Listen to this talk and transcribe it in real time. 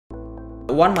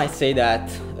One might say that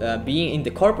being in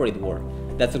the corporate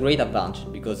world, that's a great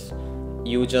advantage because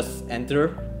you just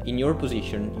enter in your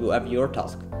position, you have your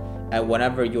task, and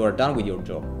whenever you are done with your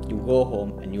job, you go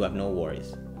home and you have no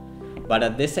worries. But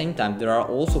at the same time, there are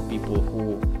also people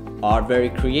who are very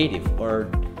creative, or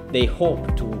they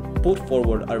hope to put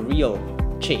forward a real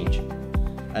change.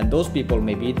 And those people,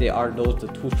 maybe they are those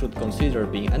who should consider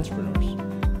being entrepreneurs.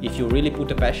 If you really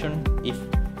put a passion, if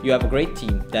you have a great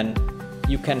team, then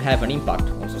you can have an impact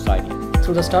on society.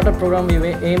 Through the startup program, we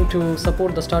aim to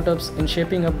support the startups in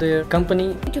shaping up their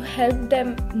company. To help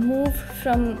them move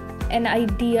from an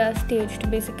idea stage to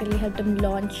basically help them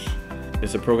launch.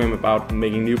 It's a program about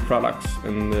making new products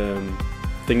and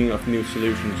thinking of new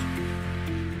solutions.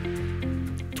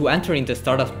 To enter in the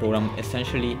startups program,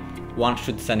 essentially one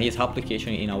should send his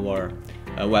application in our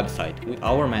website with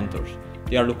our mentors.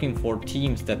 They are looking for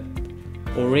teams that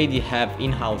already have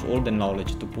in-house all the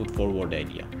knowledge to put forward the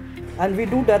idea. And we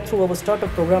do that through our startup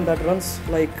program that runs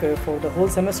for the whole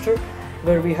semester,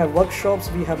 where we have workshops,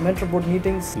 we have mentor board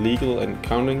meetings. Legal and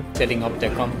accounting. Setting up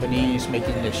their companies,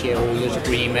 making the shareholders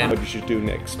agreement. What we should do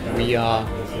next. We are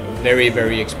very,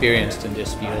 very experienced in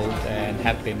this field and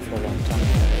have been for a long time.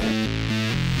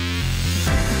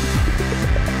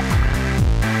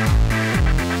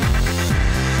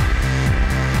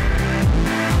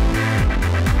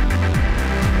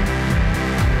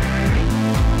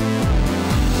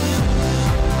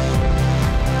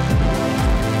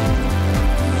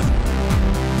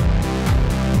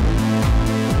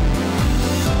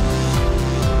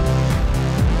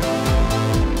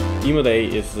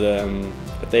 DemoDay is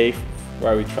a day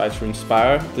where we try to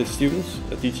inspire the students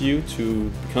at DTU to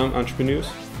become entrepreneurs.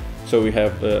 So we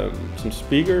have some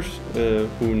speakers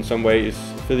who in some way is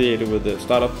affiliated with the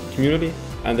startup community.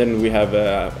 And then we have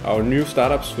our new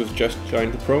startups who've just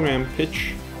joined the program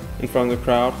pitch in front of the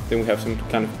crowd. Then we have some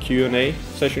kind of Q&A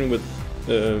session with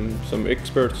some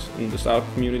experts in the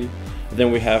startup community. And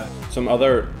then we have some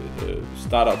other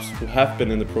startups who have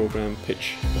been in the program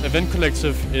pitch. Event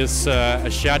Collective is a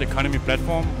shared economy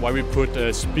platform where we put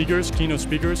keynote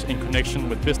speakers in connection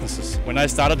with businesses. When I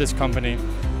started this company,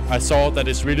 I saw that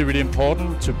it's really, really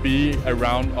important to be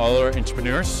around other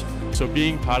entrepreneurs. So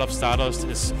being part of Stardust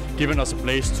is giving us a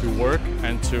place to work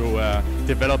and to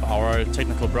develop our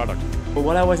technical product.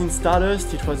 While I was in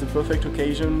Stardust, it was a perfect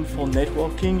occasion for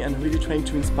networking and really trying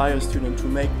to inspire students, to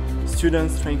make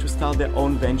students trying to start their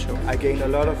own venture. I gained a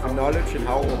lot of knowledge in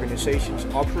how organizations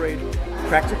operate,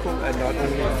 practical and not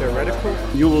only theoretical.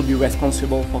 You will be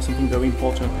responsible for something very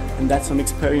important, and that's an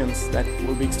experience that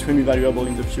will be extremely valuable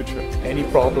in the future. Any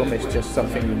problem is just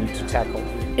something you need to tackle.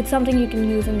 It's something you can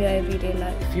use in your everyday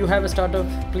life. If you have a startup,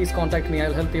 please contact me,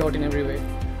 I'll help you out in every way.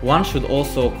 One should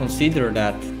also consider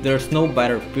that there's no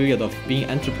better period of being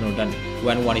an entrepreneur than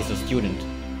when one is a student,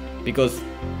 because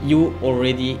you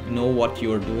already know what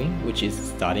you're doing, which is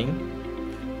studying,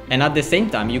 and at the same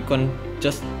time you can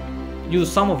just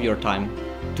use some of your time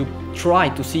to try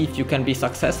to see if you can be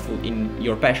successful in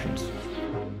your passions.